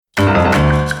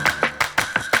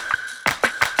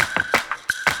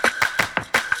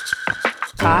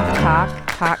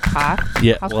cough?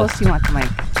 Yeah, How close do you want the mic?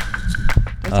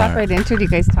 Do you talk right into it? Do you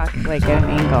guys talk like at an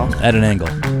angle? At an angle.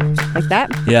 Like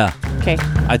that? Yeah. Okay.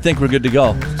 I think we're good to go.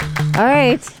 All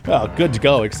right. Well, good to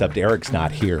go, except Eric's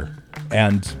not here.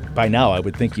 And by now, I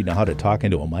would think you know how to talk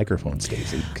into a microphone,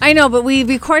 Stacey. I know, but we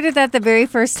recorded that the very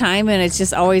first time, and it's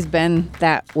just always been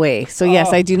that way. So,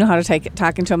 yes, I do know how to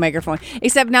talk into a microphone.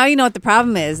 Except now you know what the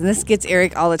problem is, and this gets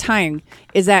Eric all the time,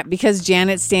 is that because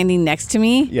Janet's standing next to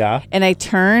me, and I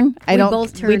turn,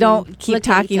 we don't keep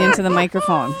talking into the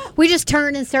microphone. We just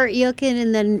turn and start looking,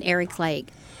 and then Eric's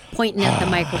like pointing at the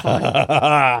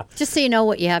microphone. Just so you know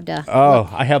what you have to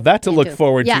I have that to look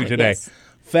forward to today. Yes.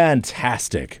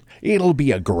 Fantastic. It'll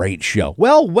be a great show.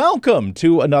 Well, welcome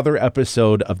to another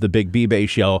episode of the Big B-Bay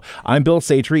Show. I'm Bill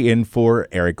Satre in for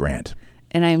Eric Grant.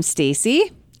 And I'm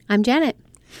Stacy. I'm Janet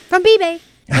from B-Bay.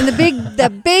 And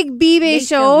the Big B-Bay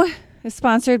Show is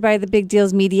sponsored by the Big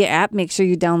Deals Media app. Make sure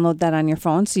you download that on your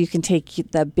phone so you can take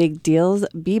the Big Deals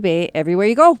B-Bay everywhere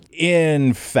you go.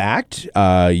 In fact,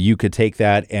 you could take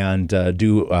that and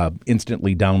do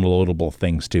instantly downloadable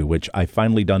things too, which I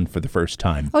finally done for the first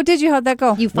time. Oh, did you? How'd that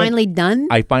go? You finally done?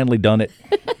 I finally done it.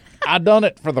 I done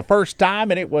it for the first time,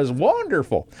 and it was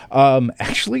wonderful.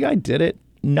 Actually, I did it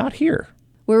not here.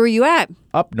 Where were you at?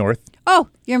 Up north. Oh,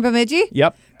 you're in Bemidji?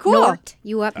 Yep. Cool. North.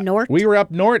 You up north? We were up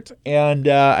north, and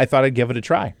I thought I'd give it a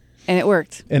try. And it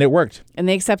worked. And it worked. And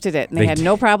they accepted it. And they had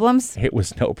no problems. It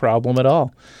was no problem at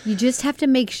all. You just have to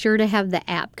make sure to have the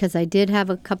app, because I did have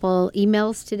a couple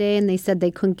emails today, and they said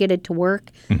they couldn't get it to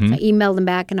work. Mm-hmm. So I emailed them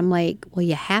back, and I'm like, well,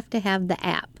 you have to have the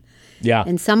app. Yeah.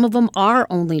 And some of them are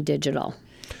only digital.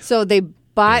 So they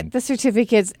bought the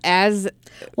certificates as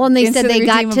Well, and they said they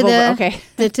got to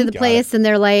the Got place, and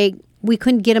they're like, we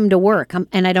couldn't get them to work.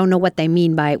 And I don't know what they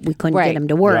mean by we couldn't get them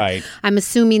to work. Right. I'm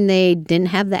assuming they didn't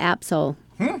have the app, so...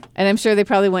 And I'm sure they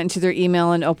probably went into their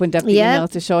email and opened up the email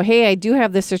to show, hey, I do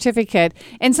have the certificate.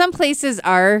 And some places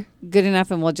are good enough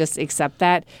and will just accept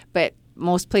that. But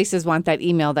most places want that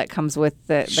email that comes with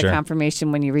the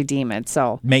confirmation when you redeem it.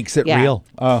 So makes it real.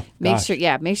 Oh, make sure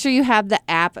you have the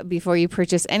app before you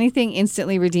purchase anything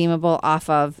instantly redeemable off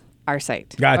of our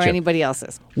site or anybody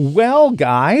else's. Well,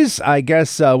 guys, I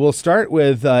guess we'll start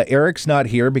with Eric's not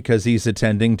here because he's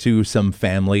attending to some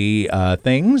family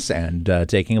things and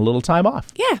taking a little time off.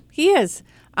 Yeah, he is.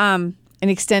 An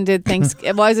extended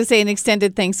Thanksgiving. Well, I was going to say an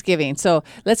extended Thanksgiving. So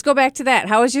let's go back to that.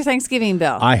 How was your Thanksgiving,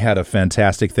 Bill? I had a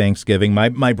fantastic Thanksgiving.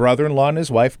 My brother-in-law and his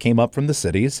wife came up from the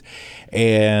cities,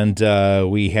 and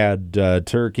we had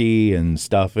turkey and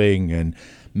stuffing and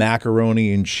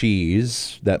macaroni and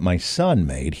cheese that my son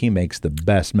made. He makes the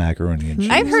best macaroni and cheese.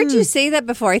 I've heard you say that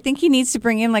before. I think he needs to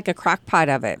bring in like a crock pot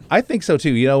of it. I think so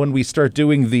too. You know, when we start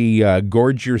doing the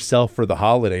gorge yourself for the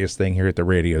holidays thing here at the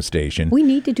radio station. We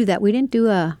need to do that. We didn't do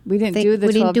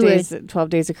the 12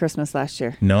 days of Christmas last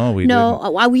year. No, we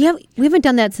didn't. We haven't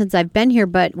done that since I've been here,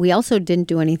 but we also didn't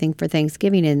do anything for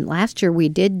Thanksgiving. And last year we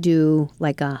did do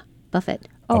like a buffet.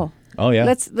 Oh yeah.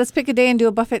 Let's pick a day and do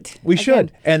a buffet. We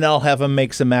should. And I'll have him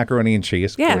make some macaroni and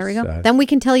cheese. Yeah, there we go. Then we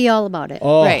can tell you all about it.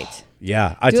 Oh, right.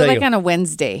 Yeah, I tell you, on a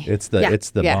Wednesday. It's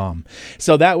the bomb.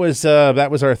 So that was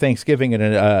our Thanksgiving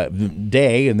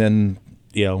day, and then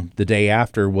the day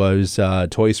after was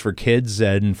Toys for Kids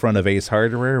in front of Ace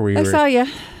Hardware. I saw you.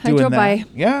 I drove by.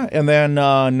 Yeah, and then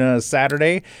on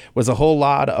Saturday was a whole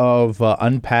lot of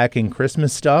unpacking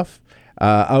Christmas stuff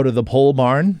out of the pole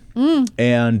barn.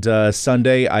 And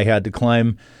Sunday I had to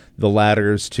climb the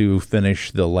ladders to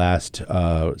finish the last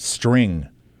string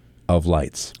of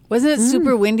lights. Wasn't it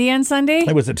super windy on Sunday?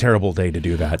 It was a terrible day to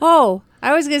do that. Oh,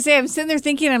 I was going to say, I'm sitting there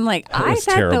thinking, I'm like, I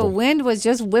thought terrible. the wind was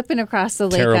just whipping across the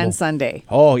lake on Sunday.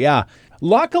 Oh, yeah.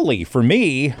 Luckily for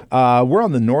me, we're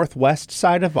on the northwest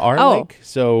side of our lake,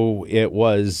 so it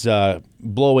was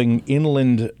blowing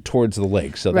inland towards the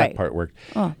lake, so that part worked.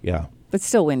 Oh. Yeah. But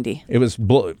still windy. It was,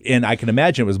 and I can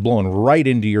imagine it was blowing right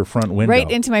into your front window. Right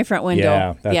into my front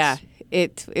window. Yeah.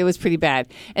 It was pretty bad.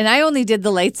 And I only did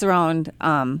the lights around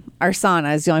our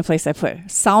sauna is the only place I put.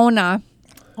 Sauna.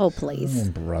 Oh, please.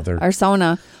 Oh, brother. Our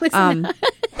sauna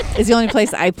is the only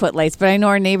place I put lights. But I know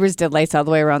our neighbors did lights all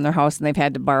the way around their house, and they've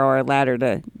had to borrow our ladder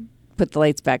to put the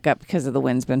lights back up because of the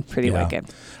wind's been pretty wicked.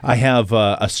 I have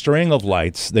a string of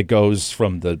lights that goes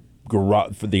from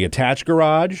the attached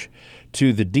garage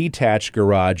to the detached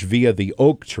garage via the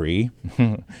oak tree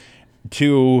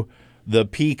to the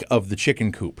peak of the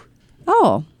chicken coop.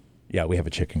 Oh. Yeah, we have a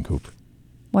chicken coop.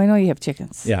 Well, I know you have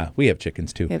chickens. Yeah, we have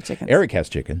chickens too. We have chickens. Eric has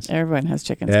chickens. Everyone has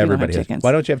chickens. Everybody has chickens.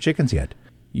 Why don't you have chickens yet?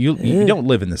 You don't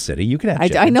live in the city. You can have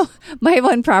chickens. I know. My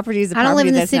one property is a property I don't live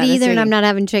in the that's city not a either, and I'm not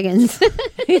having chickens.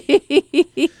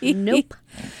 Nope.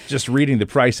 just reading the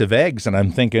price of eggs, and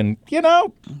I'm thinking,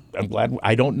 I'm glad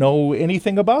I don't know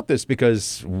anything about this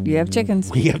because You have chickens.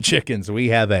 we have chickens. We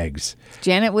have eggs.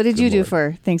 Janet, what did you do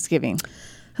for Thanksgiving?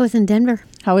 I was in Denver.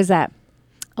 How was that?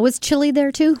 It was chilly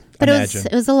there too, but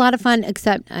it was a lot of fun.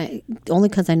 Except only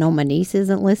because I know my niece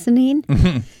isn't listening.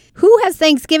 Who has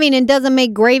Thanksgiving and doesn't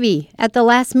make gravy? At the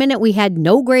last minute, we had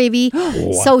no gravy,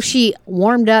 so she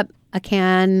warmed up a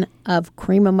can of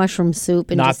cream of mushroom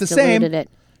soup and Not just the same. diluted it.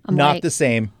 I'm Not like, the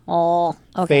same. Oh,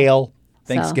 okay. Fail.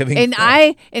 Thanksgiving.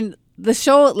 And in the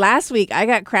show last week, I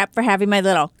got crap for having my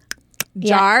little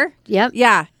jar. Yep.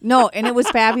 Yeah. No, and it was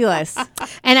fabulous.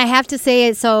 And I have to say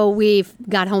it. So we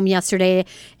got home yesterday,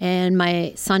 and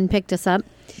my son picked us up,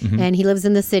 and he lives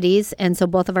in the cities, and so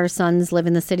both of our sons live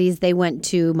in the cities. They went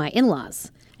to my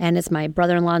in-laws, and it's my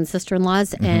brother-in-law and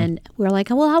sister-in-laws, and we're like,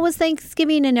 well, how was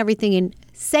Thanksgiving and everything? And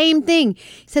same thing.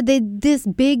 He said they this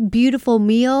big, beautiful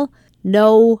meal.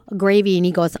 No gravy. And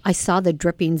he goes, I saw the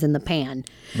drippings in the pan.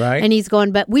 Right. And he's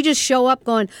going, but we just show up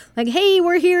going like, hey,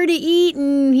 we're here to eat.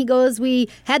 And he goes, we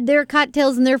had their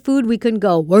cocktails and their food. We couldn't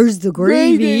go, where's the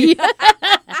gravy?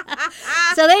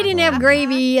 So they didn't have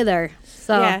gravy either.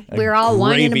 So we were all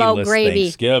whining about gravy.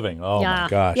 Thanksgiving. Oh, my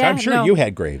gosh. Yeah, I'm sure you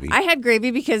had gravy. I had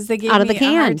gravy because they gave Out of me the a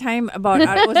hard can. time about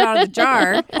it was out of the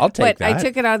jar. I'll take but I that.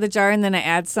 took it out of the jar and then I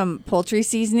add some poultry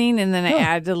seasoning and then I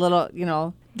add a little,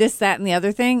 this, that, and the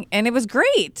other thing. And it was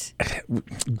great.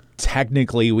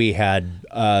 Technically, we had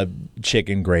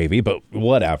chicken gravy, but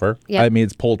whatever. Yep. I mean,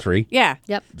 it's poultry. Yeah.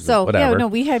 Yep. So, Whatever.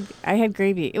 I had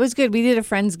gravy. It was good. We did a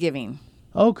Friendsgiving.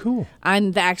 Oh, cool.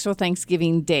 On the actual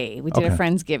Thanksgiving day. We did a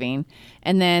Friendsgiving.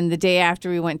 And then the day after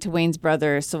we went to Wayne's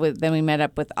brother. So then we met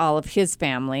up with all of his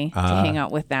family to hang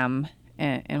out with them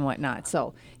and whatnot.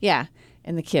 So, yeah.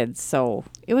 And the kids. So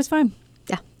it was fun.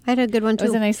 Yeah. I had a good one too. It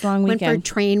was a nice long Went for a weekend.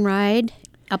 train ride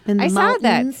up in the I saw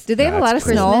mountains. that. Did they have a lot of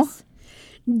snow? Christmas.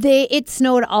 It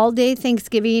snowed all day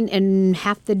Thanksgiving and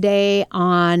half the day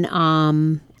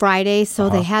on Friday. So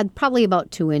they had probably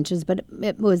about 2 inches, but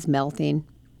it was melting.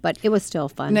 But it was still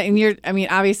fun. And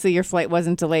obviously your flight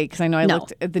wasn't delayed because I know I No.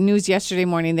 looked at the news yesterday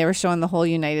morning. They were showing the whole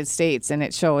United States, and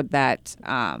it showed that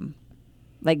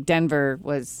like Denver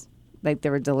was like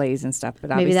there were delays and stuff. But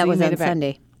Maybe obviously that was you made on it back.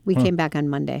 Sunday. We came back on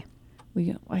Monday.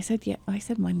 I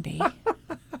said Monday.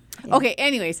 Okay.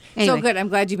 Anyways, Anyway. so good. I'm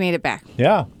glad you made it back.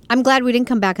 Yeah. I'm glad we didn't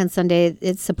come back on Sunday.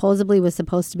 It supposedly was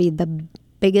supposed to be the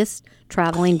biggest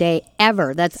traveling day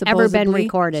ever that's ever been Supposedly.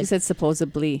 recorded. She said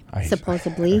supposedly,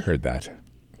 Supposedly. I heard that.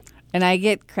 and I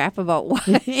get crap about what.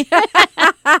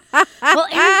 Well,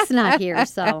 Eric's not here,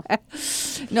 so.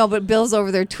 No, but Bill's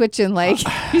over there twitching like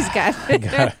he's got.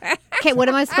 Okay, what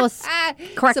am I supposed to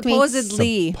correct me?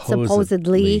 Supposedly.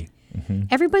 Supposedly.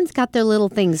 Everyone's got their little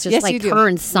things, just Yes, like you do. her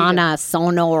and You Sana,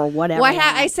 Sono, or whatever. Well,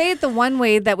 I say it the one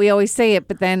way that we always say it,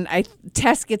 but then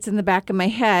Tess gets in the back of my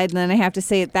head, and then I have to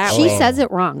say it that She way. says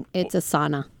it wrong. It's a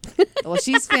Sana. Well,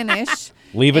 she's Finnish.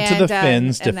 Leave it to the And,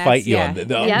 Finns to and that's- fight you yeah. on that.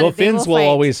 Yeah, The they Finns will fight.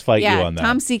 always fight Yeah, you on that.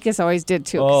 Tom Sekas always did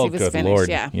too, because Oh, he was good Finnish. Lord.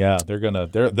 Yeah.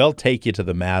 They'll take you to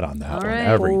the mat on that one right.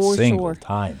 every For single sure.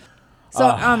 time. So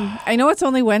I know it's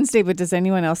only Wednesday, but does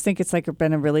anyone else think it's like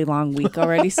been a really long week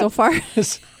already so far?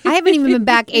 I haven't even been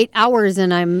back 8 hours,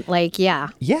 and I'm like, yeah.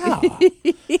 Yeah.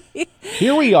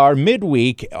 Here we are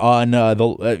midweek on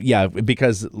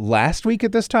because last week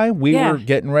at this time we Yeah. were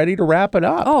getting ready to wrap it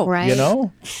up. Oh, Right. You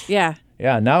know? Yeah.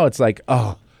 Yeah, now it's like,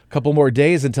 a couple more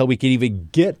days until we can even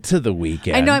get to the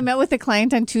weekend. I know I met with a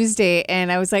client on Tuesday and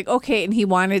I was like, okay, and he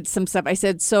wanted some stuff. I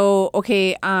said, so,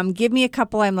 okay, give me a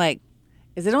couple. I'm like,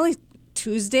 is it only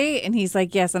Tuesday? And he's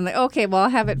like, yes. I'm like, okay, well, I'll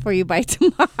have it for you by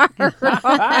tomorrow.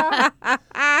 Because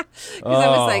I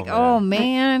was like, oh,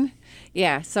 man.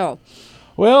 Yeah, so.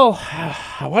 Well,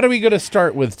 what are we going to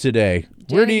start with today?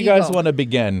 Where do Janet, you you guys go. want to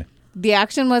begin? The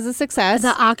auction was a success.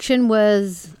 The auction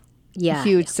was,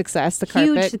 Huge success. The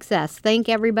huge carpet. success. Thank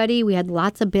everybody. We had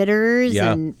lots of bidders,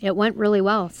 Yeah. and it went really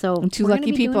well. So And two we're gonna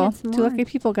lucky be doing people. it some Two more. lucky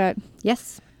people got.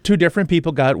 Yes, 2 different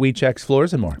people got We Checks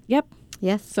Floors and More. Yep.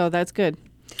 yes. So that's good.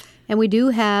 And we do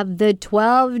have the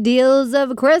 12 deals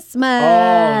of Christmas.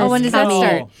 Oh, when does that coming.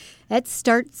 start? It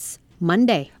starts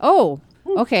Monday. Oh,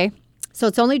 okay. So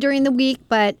it's only during the week,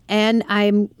 and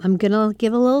I'm gonna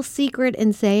give a little secret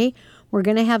and say we're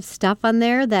gonna have stuff on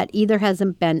there that either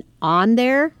hasn't been on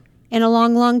there in a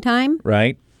long, long time,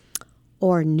 Right?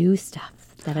 or new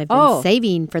stuff that I've been Oh.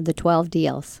 saving for the 12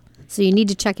 deals. So you need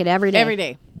to check it every day. Every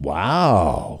day.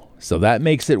 Wow. So that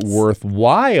makes it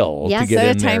worthwhile Yes, to get Set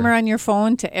a in there. timer on your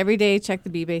phone to every day check the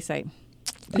eBay site.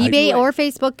 eBay or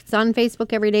Facebook. It's on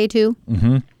Facebook every day too.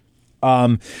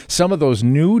 Some of those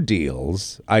new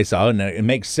deals I saw, and it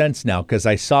makes sense now because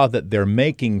I saw that they're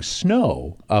making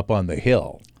snow up on the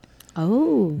hill.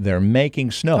 Oh. They're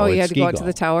making snow. Oh, you at had to go out to Ski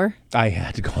the tower? I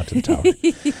had to go out to the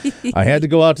tower. I had to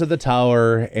go out to the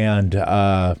tower, and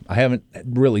I haven't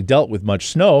really dealt with much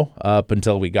snow up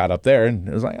until we got up there, and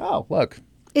it was like, oh, look.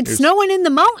 It's snowing in the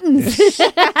mountains.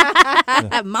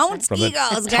 Mount From the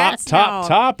Skigal's got snow.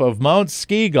 top of Mount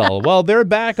Skigal. Well, they're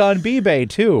back on B-Bay,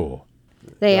 too.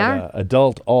 They Got are. a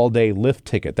adult all-day lift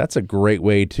ticket. That's a great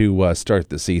way to start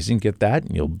the season. Get that,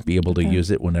 and you'll be able to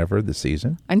use it whenever the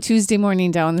season. On Tuesday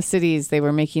morning down in the cities, they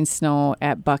were making snow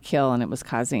at Buck Hill, and it was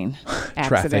causing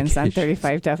accidents on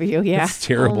 35W. Yeah. It's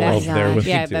terrible Oh my up there when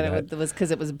Yeah, they do that it was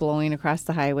because it was blowing across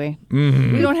the highway.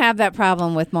 Mm-hmm. We don't have that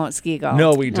problem with Mount Skigal.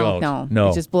 No, we don't. No.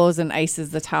 It just blows and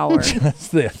ices the tower.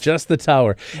 just the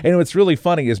tower. And what's really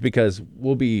funny is because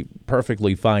we'll be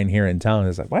perfectly fine here in town.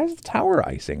 It's like, why is the tower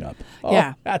icing up? Oh, Yeah.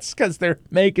 That's because they're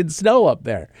making snow up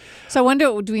there. So I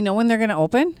wonder, do we know when they're going to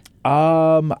open?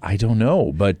 I don't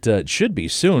know, but it should be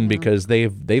soon because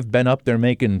they've been up there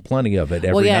making plenty of it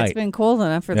every night. It's been cold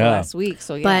enough for the last week,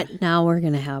 so yeah. But now we're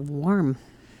going to have warm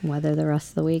weather the rest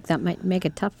of the week. That might make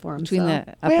it tough for them. Between the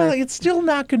upper, Well, it's still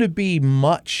not going to be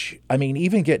much. I mean,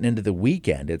 even getting into the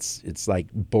weekend, it's like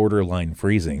borderline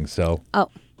freezing. So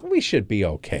we should be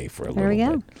okay for a There we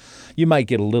little go. bit. You might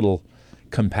get a little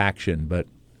compaction, but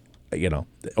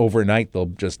overnight they'll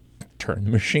just turn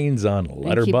the machines on,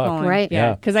 let her keep buck. going. Right. Yeah,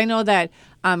 Yeah. because I know that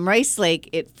Rice Lake,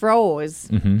 it froze,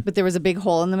 but there was a big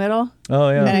hole in the middle. Oh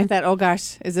yeah. And I thought, oh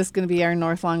gosh, is this going to be our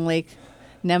North Long Lake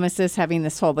nemesis having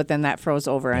this hole? But then that froze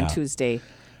over on Tuesday.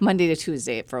 Monday to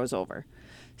Tuesday, it froze over.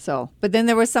 So, but then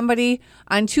there was somebody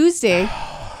on Tuesday,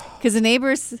 because the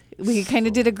neighbors, we kind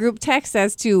of did a group text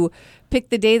as to pick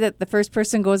the day that the first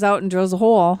person goes out and drills a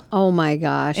hole. Oh my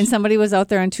gosh. And somebody was out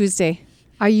there on Tuesday.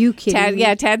 Are you kidding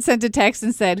me? Tad sent a text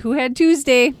and said, who had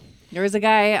Tuesday? There was a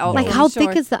guy out. Like, on how the shore.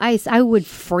 thick is the ice? I would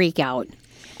freak out.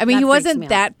 I mean, That he freaks wasn't me out.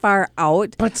 that far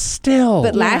out. But still.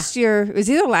 But last year, it was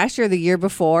either last year or the year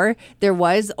before, there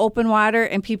was open water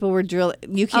and people were drilling.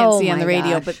 You can't Oh see on my the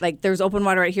radio, gosh. but like there's open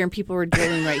water right here and people were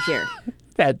drilling right here.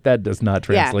 that does not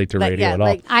translate to radio at all.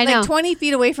 Like, I know. Like 20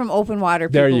 feet away from open water,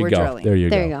 people there you were go. drilling. There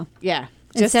you There go. you go. Yeah.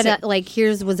 Instead to- of like,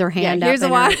 here's was her hand up. here's the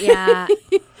and her- water. Yeah.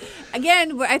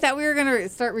 Again, I thought we were going to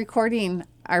start recording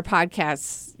our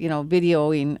podcasts,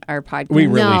 videoing our podcast. We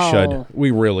really No. should.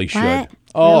 We really should. What?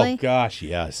 Oh Really? gosh,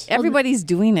 yes. Everybody's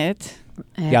doing it.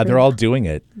 Yeah, they're all doing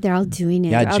it. They're all doing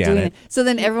it. Yeah, I'll do Janet. it. So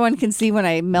then everyone can see when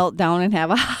I melt down and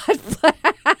have a hot flash.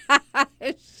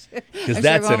 Because I'm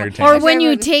that's sure entertaining. Or when you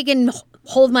everyone- take and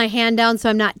hold my hand down so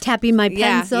I'm not tapping my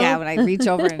pencil. Yeah, when I reach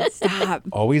over and stop.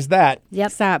 Always that.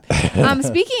 Yep. Stop.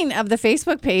 Speaking of the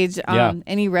Facebook page, Yeah.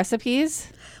 any recipes?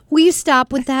 Will you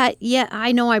stop with that? Yeah,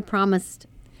 I know I promised.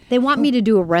 They want me to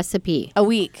do a recipe A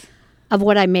week. of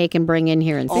what I make and bring in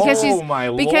here and Because Oh, she's my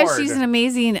because Lord. she's an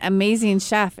amazing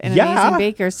chef and Yeah. amazing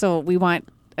baker. So we want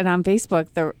it on Facebook.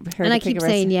 Her and to I pick keep a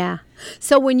saying recipe. yeah.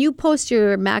 So when you post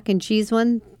your mac and cheese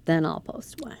one, then I'll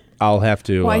post one. I'll have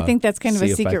to. Well, I think that's kind of see a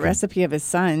if I secret can- recipe of his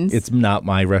son's. It's not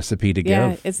my recipe to yeah,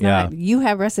 give. it's not. You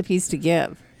have recipes to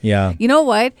give. Yeah. You know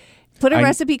what? Put a I-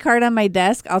 recipe card on my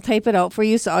desk. I'll type it out for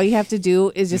you. So all you have to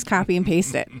do is just copy and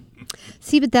paste it.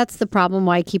 See, but that's the problem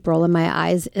why I keep rolling my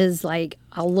eyes is like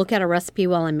I'll look at a recipe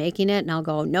while I'm making it and I'll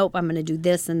go, nope, I'm going to do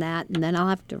this and that. And then I'll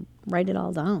have to write it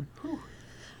all down.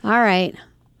 All right.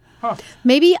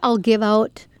 Maybe I'll give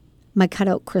out my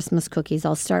cutout Christmas cookies.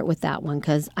 I'll start with that one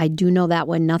because I do know that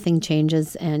one nothing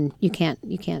changes and you can't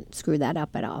screw that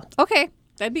up at all. Okay,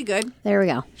 that'd be good. There we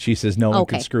go. She says no one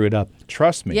Okay. can screw it up.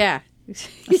 Trust me. Yeah.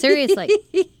 Seriously.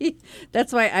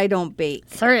 That's why I don't bake.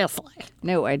 Seriously.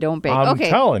 No, I don't bake. I'm okay.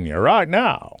 telling you right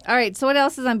now. All right. So what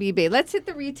else is on B-Bay? Let's hit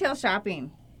the retail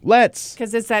shopping Let's.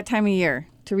 because it's that time of year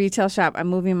to retail shop. I'm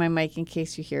moving my mic in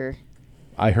case you hear.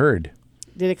 I heard.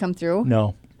 Did it come through?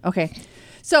 No. Okay.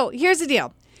 So here's the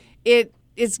deal. It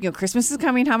is Christmas is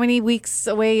coming. How many weeks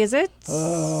away is it?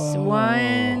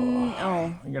 One.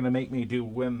 Oh. You're going to make me do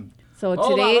whim. So Hold on,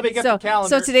 today. let me get the calendar.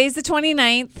 So today's the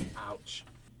 29th. Ouch.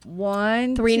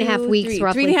 3.5 weeks, three.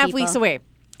 roughly, 3.5 people. weeks away.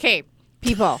 Okay,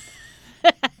 people.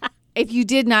 If you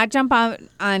did not jump on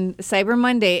Cyber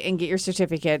Monday and get your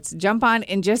certificates, jump on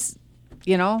and just,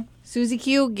 Susie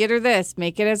Q, get her this,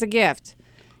 make it as a gift.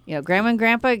 Grandma and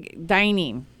Grandpa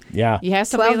dining. Yeah. You have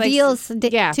somebody 12 like deals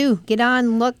yeah, too. Get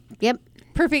on, look. Yep.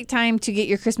 perfect time to get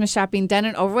your Christmas shopping done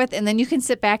and over with, and then you can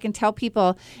sit back and tell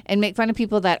people and make fun of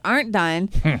people that aren't done,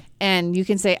 and you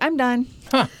can say, "I'm done."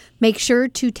 Make sure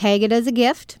to tag it as a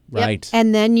gift. Right.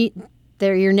 And then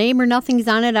your name or nothing's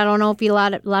on it. I don't know if a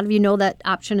lot of you know that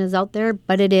option is out there,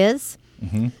 but it is.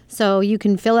 Mm-hmm. So you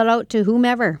can fill it out to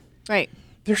whomever. Right.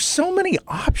 There's so many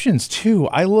options, too.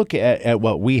 I look at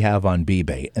what we have on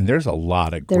B-Bay, and there's a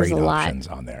lot of There's great a lot. options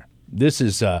on there. this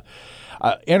is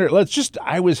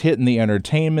I was hitting the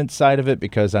entertainment side of it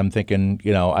because I'm thinking,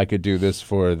 I could do this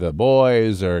for the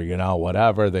boys or,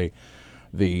 whatever,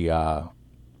 the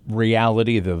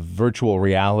reality, the virtual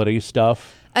reality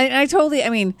stuff. I totally, I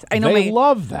know they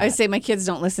love that. I say my kids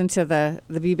don't listen to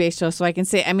the B-Bay show, so I can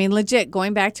say, legit,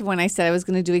 going back to when I said I was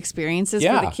going to do experiences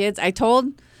for the kids, I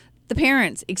told the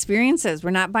parents, experiences.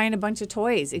 We're not buying a bunch of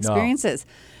toys, experiences.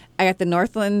 No. I got the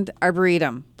Northland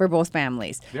Arboretum for both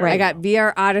families. I got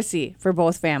VR Odyssey for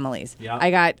both families. Yep.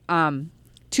 I got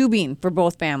tubing for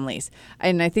both families.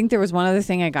 And I think there was one other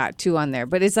thing I got too on there.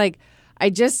 But it's like,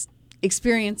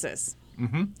 experiences.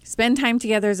 Mm-hmm. Spend time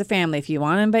together as a family. If you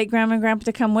want to invite Grandma and Grandpa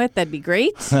to come with, that'd be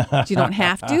great. But you don't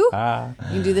have to. You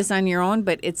can do this on your own,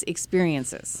 but it's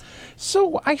experiences.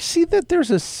 So I see that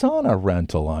there's a sauna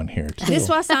rental on here, too.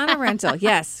 Nisswa sauna rental,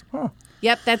 yes. Huh.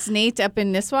 Yep, that's Nate up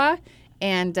in Nisswa.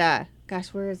 And,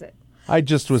 where is it? I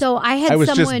was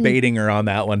just baiting her on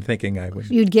that one, thinking I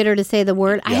would. You'd get her to say the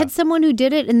word. Yeah. I had someone who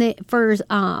did it for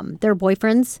their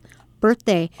boyfriend's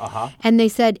birthday. Uh-huh. And they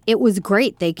said it was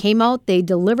great. They came out, they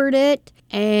delivered it.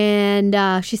 And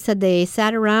she said they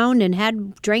sat around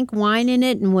and drank wine in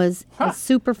it and was a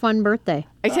super fun birthday.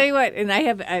 I tell you what, and I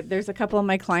have, there's a couple of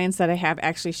my clients that I have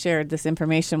actually shared this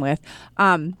information with.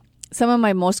 Some of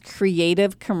my most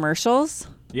creative commercials.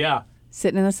 Yeah.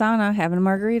 Sitting in the sauna, having a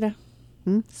margarita,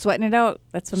 sweating it out.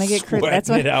 That's when I get creative.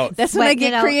 That's when I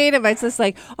get creative. It's just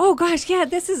like, oh gosh, yeah,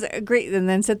 this is great, and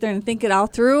then sit there and think it all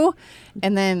through,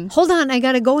 and then hold on, I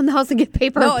got to go in the house and get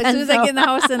paper. No, as soon as I get in the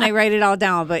house, then I write it all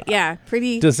down. But yeah,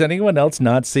 pretty. Does anyone else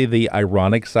not see the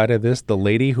ironic side of this? The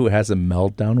lady who has a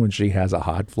meltdown when she has a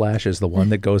hot flash is the one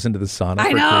that goes into the sauna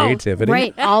for creativity,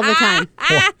 right? All the time.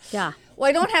 Yeah. Well,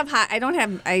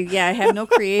 I have no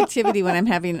creativity when I'm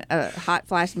having a hot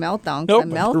flash meltdown. Nope, I'm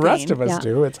melting. The rest of us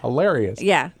do. It's hilarious.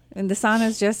 Yeah, and the sauna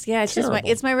is just,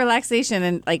 it's my relaxation.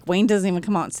 And like Wayne doesn't even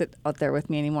come out and sit out there with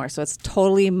me anymore. So it's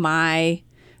totally my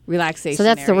relaxation. So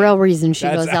that's the real reason she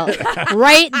goes out.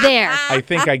 Right there. I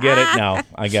think I get it now.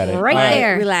 I get it. Right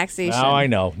there. Relaxation. Now I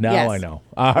know. I know.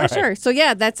 All right. Sure. So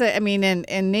yeah, that's and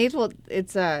Nate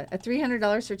it's a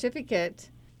 $300 certificate.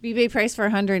 B-Bay price for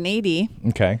 $180.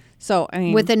 Okay. So,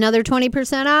 with another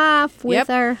 20% off with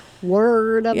our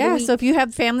word of the week. So if you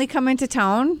have family coming to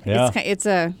town, it's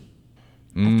a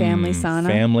family sauna.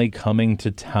 Family coming to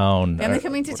town. Family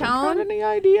coming to town? Got any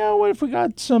idea what if we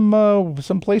got some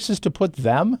places to put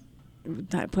them?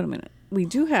 Put them in it. We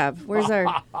do have. Where's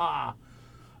our...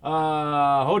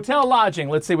 hotel lodging.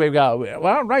 Let's see what we've got.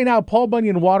 Well, right now, Paul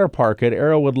Bunyan Water Park at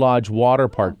Arrowwood Lodge Water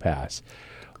Park Pass.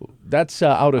 That's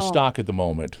out of stock at the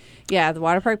moment. Yeah, the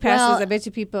water park passes. I bet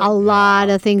you people. A lot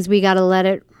of things we got to let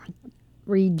it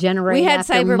regenerate. We had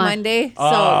Cyber Monday, so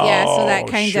so that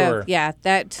kind of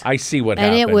that. I see what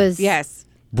happened. And it was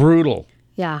brutal.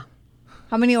 Yeah.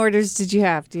 How many orders did you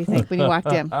have? Do you think when you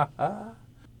walked in? I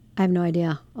have no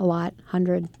idea. A lot,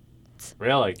 hundreds.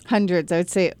 Really? Hundreds. I would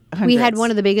say hundreds. We had one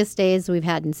of the biggest days we've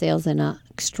had in sales in an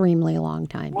extremely long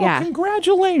time. Well,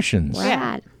 congratulations.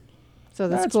 Yeah. So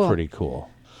that's cool. Pretty cool.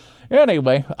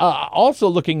 Anyway, also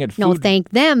looking at food. No, thank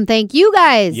them. Thank you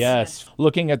guys. Yes.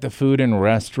 Looking at the food in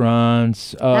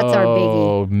restaurants. That's our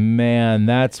biggie. Oh, man.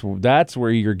 That's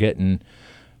where you're getting.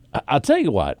 I'll tell you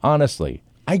what, honestly,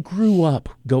 I grew up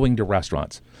going to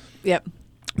restaurants. Yep.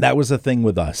 That was the thing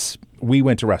with us. We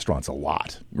went to restaurants a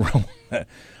lot.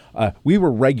 We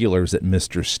were regulars at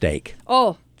Mr. Steak.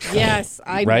 Oh, yes.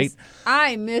 I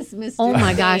miss Mr. Oh,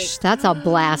 my gosh. That's a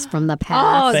blast from the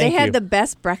past. Oh, they had the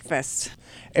best breakfast.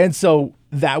 And so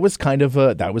that was kind of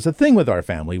a thing with our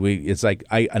family.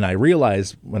 I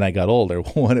realized when I got older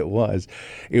what it was.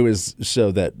 It was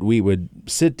so that we would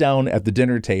sit down at the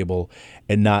dinner table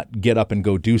and not get up and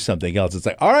go do something else. It's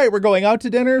like, all right, we're going out to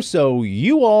dinner, so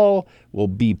you all will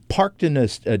be parked in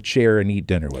a chair and eat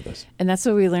dinner with us. And that's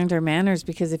where we learned our manners,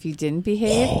 because if you didn't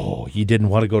behave... Oh, you didn't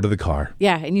want to go to the car.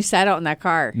 Yeah, and you sat out in that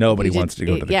car. Nobody wants to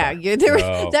go to the car. Yeah,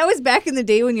 that was back in the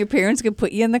day when your parents could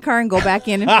put you in the car and go back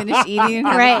in and finish eating and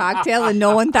have a cocktail, and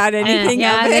no one thought anything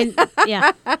of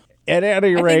it. At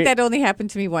any rate, I think that only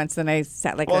happened to me once, and I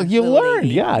sat like a you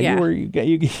learned,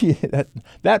 lady. You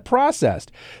that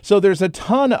processed. So there's a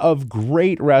ton of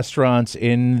great restaurants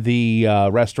in the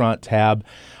restaurant tab.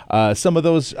 Some of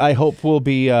those I hope will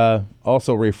be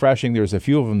also refreshing. There's a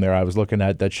few of them there I was looking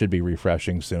at that should be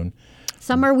refreshing soon.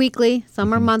 Some are weekly,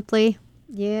 some are monthly.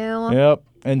 Yeah. Yep.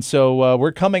 And so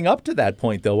we're coming up to that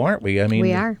point, though, aren't we? I mean,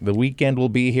 we are. The weekend will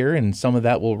be here, and some of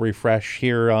that will refresh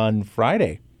here on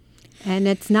Friday. And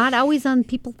it's not always on.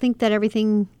 People think that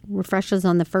everything refreshes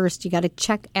on the first. You got to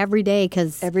check every day,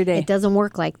 because it doesn't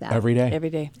work like that. Every day. Every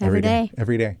day. Every day.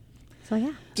 Every day. So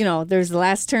yeah. There's the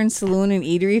Last Turn Saloon and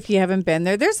Eatery. If you haven't been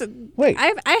there, Wait. I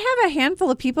have a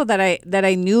handful of people that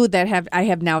I knew that I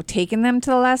have now taken them to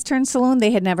the Last Turn Saloon.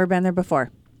 They had never been there before.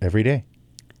 Every day.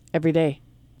 Every day.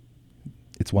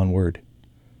 It's one word.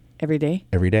 Every day.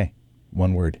 Every day.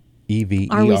 One word. EVERY.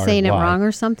 Are we saying it wrong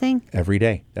or something? Every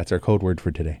day. That's our code word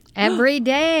for today. Every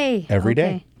day. Every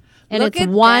day. And Look it's at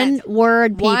one that.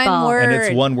 word, people. One word. And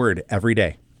it's one word. Every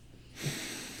day.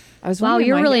 I was Wow, wondering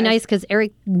you're why really he- nice because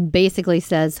Eric basically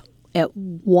says at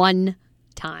one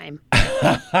time.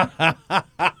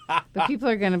 But people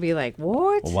are going to be like,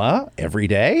 what? What? Every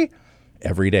day?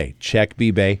 Every day. Check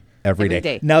B-Bay. Every Every day.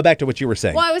 day. Now back to what you were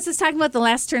saying. Well, I was just talking about the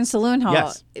Last Turn Saloon Hall.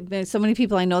 Yes. There's so many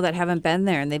people I know that haven't been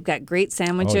there, and they've got great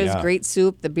sandwiches, yeah. great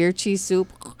soup, the beer cheese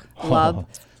soup. Love.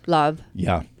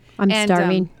 Yeah. I'm And,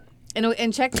 starving.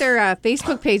 And check their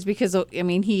Facebook page because,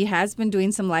 he has been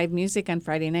doing some live music on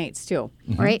Friday nights, too.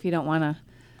 Right. If you don't want to,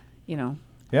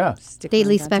 Yeah. stick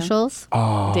Daily around downtown.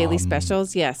 specials. Daily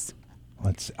specials, yes.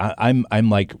 I'm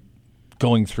like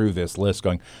going through this list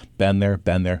going, been there.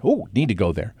 Oh, need to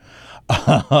go there.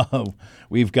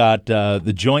 We've got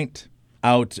the Joint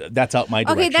out. That's out my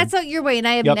direction. Okay, that's out your way, and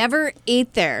I have Yep. never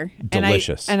ate there.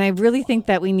 Delicious. And I really think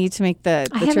that we need to make the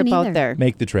haven't trip out either. there.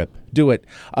 Make the trip. Do it.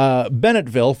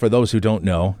 Bennettville, for those who don't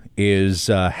know, is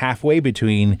halfway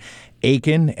between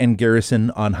Aiken and Garrison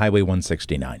on Highway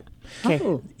 169. Okay.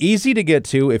 Oh. Easy to get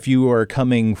to if you are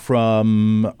coming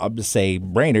from, say,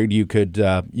 Brainerd. You could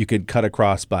cut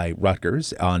across by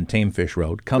Rutgers on Tamefish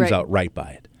Road. Comes Right. out right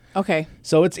by it. Okay.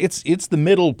 So it's the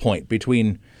middle point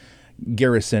between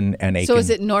Garrison and Aiken. So is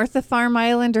it north of Farm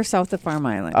Island or south of Farm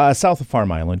Island? South of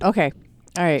Farm Island? Okay.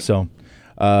 All right. So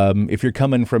if you're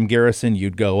coming from Garrison,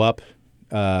 you'd go up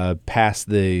past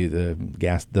the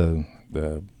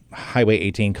Highway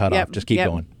 18 cutoff. Yep, Just keep yep.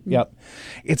 going. Yep.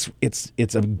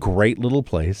 It's a great little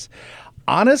place.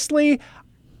 Honestly,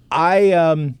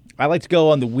 I like to go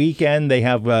on the weekend. They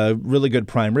have a really good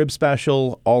prime rib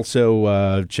special.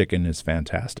 Also, chicken is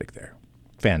fantastic there.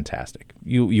 Fantastic.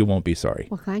 You won't be sorry.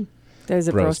 What kind? There's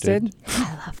a Roasted. broasted.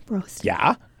 I love roasted.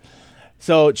 Yeah.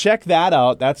 So check that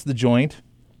out. That's the Joint.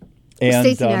 And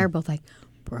Stacey and I are both like,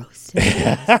 roasted.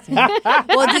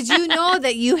 Well, did you know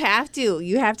that you have to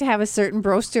have a certain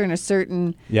broaster and a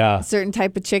certain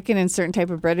type of chicken and certain type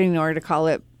of bread in order to call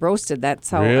it roasted? That's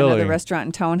how Really? another restaurant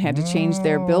in town had to change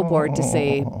their billboard to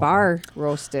say bar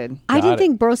roasted. I didn't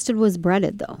think roasted was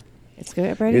breaded, though. It's good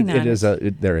at breading. it is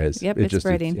there is. Yep, It it's just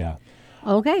breading. yeah.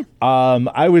 Okay.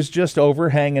 I was just over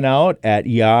hanging out at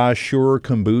Ya Sure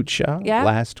Kombucha Yeah.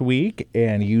 last week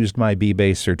and used my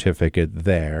B-Base certificate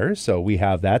there. So we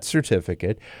have that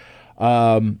certificate.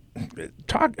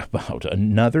 Talk about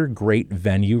another great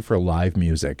venue for live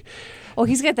music. Oh,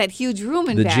 he's got that huge room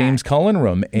in The back. James Cullen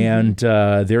Room. And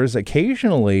there's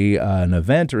occasionally an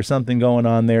event or something going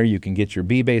on there. You can get your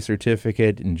B-Base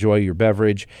certificate, enjoy your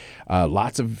beverage.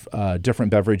 Lots of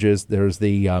different beverages. There's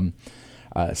the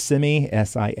Simi,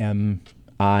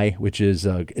 S-I-M-I, which is,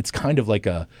 it's kind of like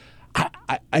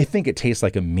I think it tastes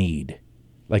like a mead,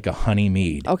 like a honey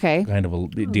mead. Okay. Kind of a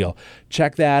deal.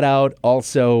 Check that out.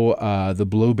 Also, the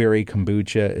blueberry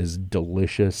kombucha is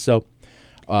delicious. So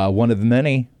one of the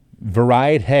many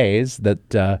varieties that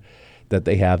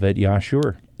they have at Ya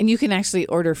Sure. And you can actually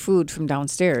order food from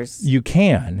downstairs You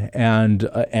can,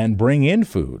 and bring in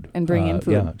food. and bring in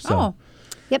food. Yeah, so. Oh,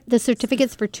 Yep. The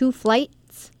certificate's for 2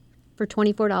 flights for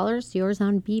 $24. Yours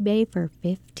on B-Bay for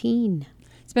 $15.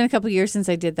 it's been a couple years since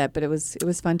I did that, but it was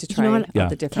fun to try know all what? Yeah.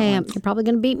 the different Okay, ones. you're probably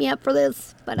going to beat me up for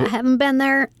this, but I haven't been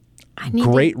there. I need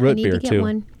Great to, root I need beer to get too.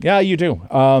 One. Yeah, you do.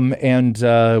 And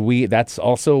that's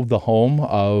also the home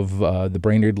of the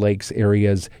Brainerd Lakes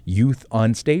area's youth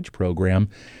on stage program.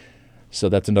 So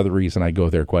that's another reason I go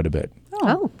there quite a bit.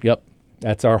 Oh. Yep,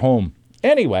 that's our home.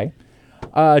 Anyway,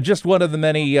 just one of the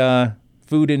many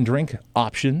food and drink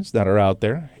options that are out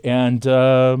there, and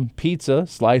pizza,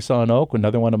 Slice on Oak,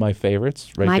 another one of my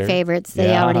favorites. Right My there. favorites. They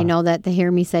Yeah. already know that. They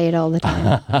hear me say it all the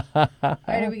time. All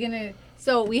right, are we gonna?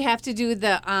 So we have to do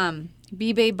the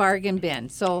B-Bay bargain bin.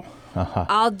 So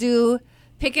I'll do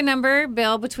pick a number,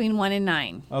 Bill, between 1 and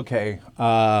 9. Okay,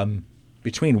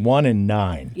 between 1 and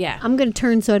 9. Yeah. I'm going to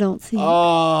turn so I don't see it.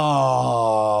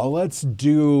 Oh, let's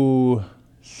do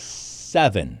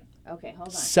 7. Okay, hold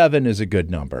on. 7 is a good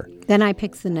number. Then I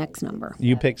picks the next number.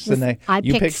 You picks the next. I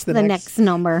You picks the next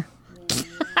number.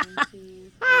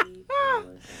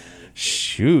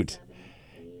 Shoot.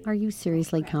 Are you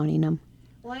seriously counting them?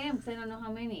 Well, I am because I don't know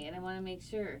how many, and I want to make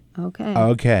sure. Okay.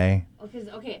 Okay.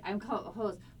 Okay, I'm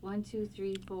host. 1, 2,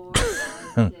 3, 4, 5,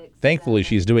 6. Thankfully,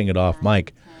 she's doing it off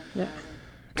mic. Pick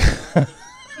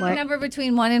a number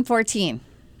between 1 and 14.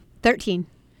 13.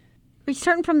 Are you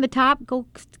starting from the top? Go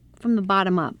from the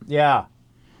bottom up. Yeah.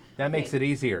 That makes it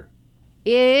easier.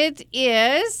 It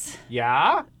is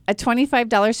Yeah? a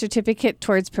 $25 certificate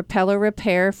towards propeller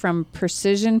repair from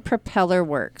Precision Propeller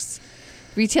Works.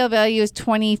 Retail value is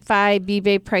 $25,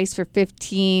 B-Bay price for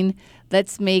 $15.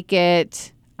 Let's make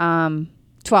it $12.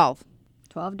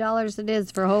 $12 it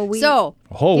is for a whole week. So,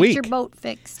 A whole Get week. your boat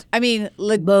fixed. I mean,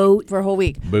 Boat. for a whole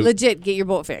week. Boat. Legit, get your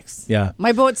boat fixed. Yeah.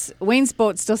 Wayne's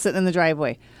boat's still sitting in the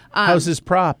driveway. How's his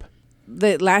prop?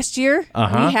 The last year,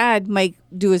 Uh-huh. we had Mike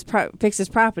do fix his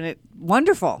prop, and it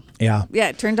wonderful. Yeah. Yeah,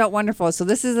 it turned out wonderful. So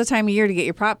this is the time of year to get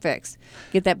your prop fixed.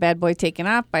 Get that bad boy taken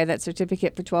off. Buy that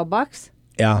certificate for $12,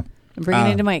 Yeah. and bring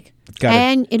it into Mike. Gotta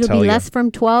And it'll tell be ya. less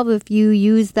from 12 if you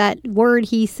use that word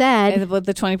he said. And with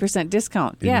the 20%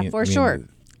 discount. You Yeah, mean- for mean- sure.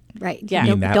 Right. Yeah.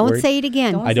 Mean that Don't word? say it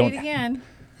again. Don't I say don't- it again.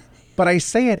 But I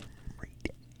say it every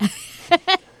day.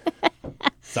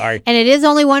 Sorry. And it is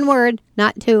only one word,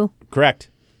 not two. Correct.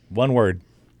 One word.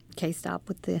 Okay, stop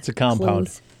with the. It's a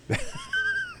compound.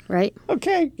 Right?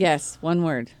 Okay. Yes, one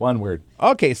word. One word.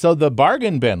 Okay, so the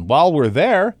bargain bin. While we're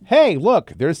there, hey,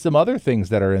 look, there's some other things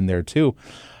that are in there too.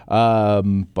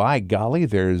 By golly,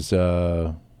 there's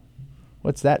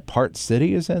what's that? Part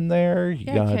City is in there. You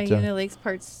Yeah, Cayuna Lakes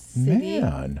Parts City.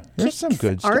 man, there's some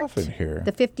good Art. stuff in here.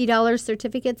 The $50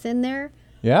 certificates in there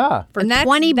Yeah. for And that's,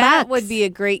 20 that bucks. would be a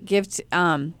great gift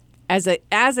as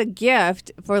a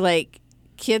gift for like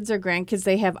kids or grandkids.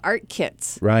 They have art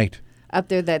kits Right. up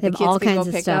there that They the have kids all can kinds go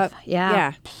of pick stuff. up. Yeah.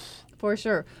 Yeah, for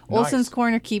sure. Nice. Olson's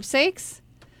Corner keepsakes,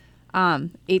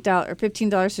 $8 or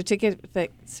 $15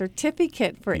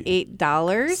 certificate for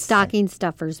 $8. Stocking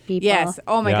stuffers, people. Yes.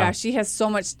 Oh my Yeah. gosh, she has so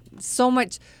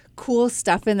much cool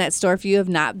stuff in that store. If you have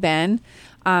not been,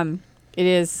 it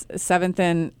is 7th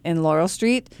and Laurel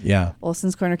Street. Yeah.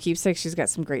 Olson's Corner keepsakes. She's got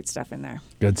some great stuff in there.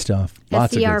 Good stuff.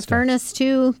 Lots of SCR good stuff. furnace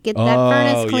too. Get that Oh,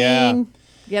 furnace clean. yeah.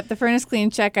 Yep, the furnace clean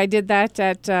check. I did that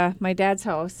at my dad's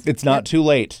house. It's not too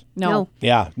late. No.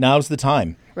 Yeah, now's the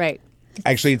time. Right.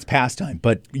 Actually, it's past time,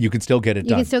 but you can still get it You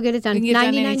done. can still get it done. You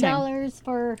can get it done $99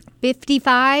 for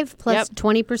 55 plus Yep.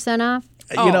 20% off.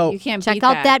 You know, you can't Check beat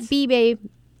out that B-Bay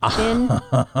bin.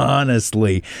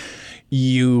 honestly,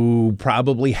 you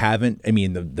probably haven't. I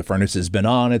mean, the furnace has been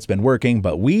on, it's been working,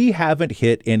 but we haven't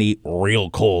hit any real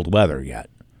cold weather yet.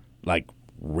 Like,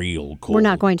 real cold. We're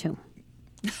not going to.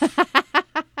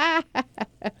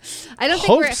 I don't Hope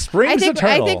think we're. springs I think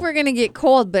eternal. we're gonna get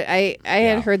cold, but I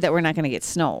had heard that we're not gonna get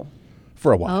snow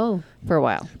for a while. Oh. for a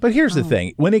while. But here's the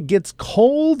thing: when it gets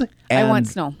cold, and, want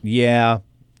snow. Yeah,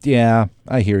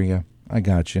 I hear you. I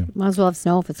got you. Might as well have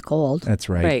snow if it's cold. That's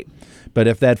right. Right. But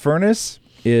if that furnace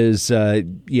is,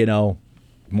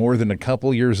 more than a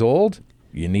couple years old,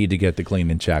 you need to get the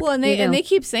clean and check. Well, and You do. they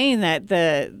keep saying that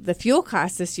the fuel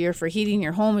cost this year for heating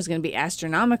your home is going to be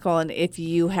astronomical, and if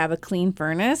you have a clean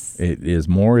furnace, It is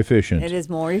more efficient. it is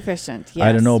more efficient. Yes.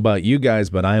 I don't know about you guys,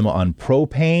 but I'm on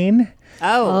propane.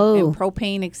 Oh, Oh. and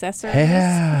propane accessories.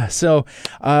 Yeah, so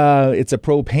it's a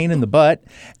propane in the butt,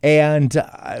 and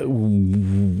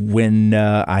when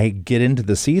I get into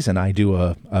the season, I do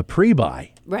a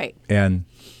pre-buy, Right. and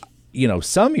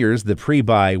some years the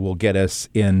pre-buy will get us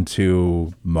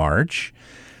into March.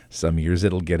 Some years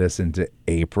it'll get us into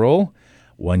April.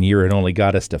 One year it only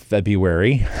got us to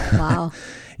February. Wow.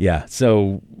 Yeah,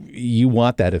 so you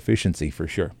want that efficiency for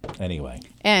sure. Anyway.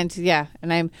 And yeah,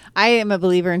 and I am a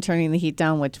believer in turning the heat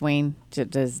down, which Wayne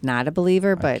does not a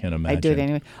believer, but can I do it imagine.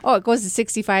 anyway. Oh, it goes to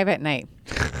 65 at night.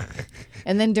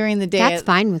 And then during the day, That's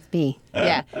fine with me.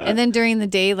 yeah. And then during the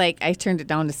day, like I turned it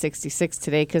down to 66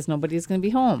 today because nobody's going to be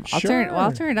home. I'll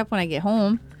turn it up when I get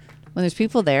home, when there's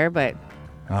people there. But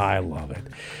I love it.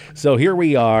 So here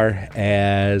we are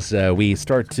as we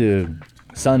start to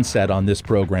sunset on this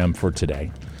program for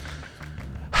today.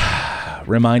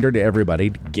 Reminder to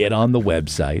everybody to get on the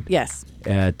website yes,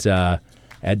 at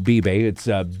bbay. It's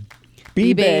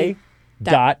bbay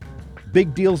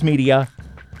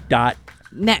bbay.bigdealsmedia.net.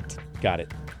 net. Got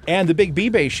it. And the Big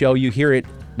B-Bay Show, you hear it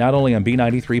not only on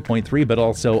B93.3, but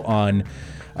also on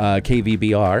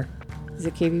KVBR. Is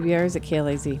it KVBR or is it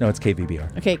KLAZ? No, it's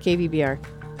KVBR. Okay, KVBR.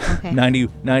 Okay.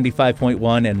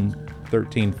 95.1 and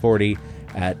 1340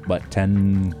 at,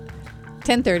 10?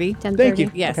 10:30. 10:30. Thank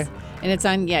you. Yes. Okay. And it's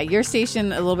on, your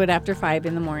station a little bit after 5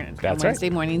 in the morning. That's on Wednesday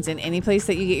mornings in any place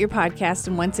that you get your podcast.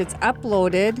 And once it's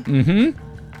uploaded,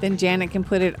 then Janet can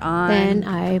put it on. Then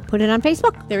I put it on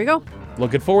Facebook. There we go.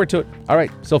 Looking forward to it. All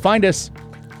right, so find us.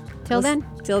 Till then.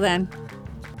 Till then.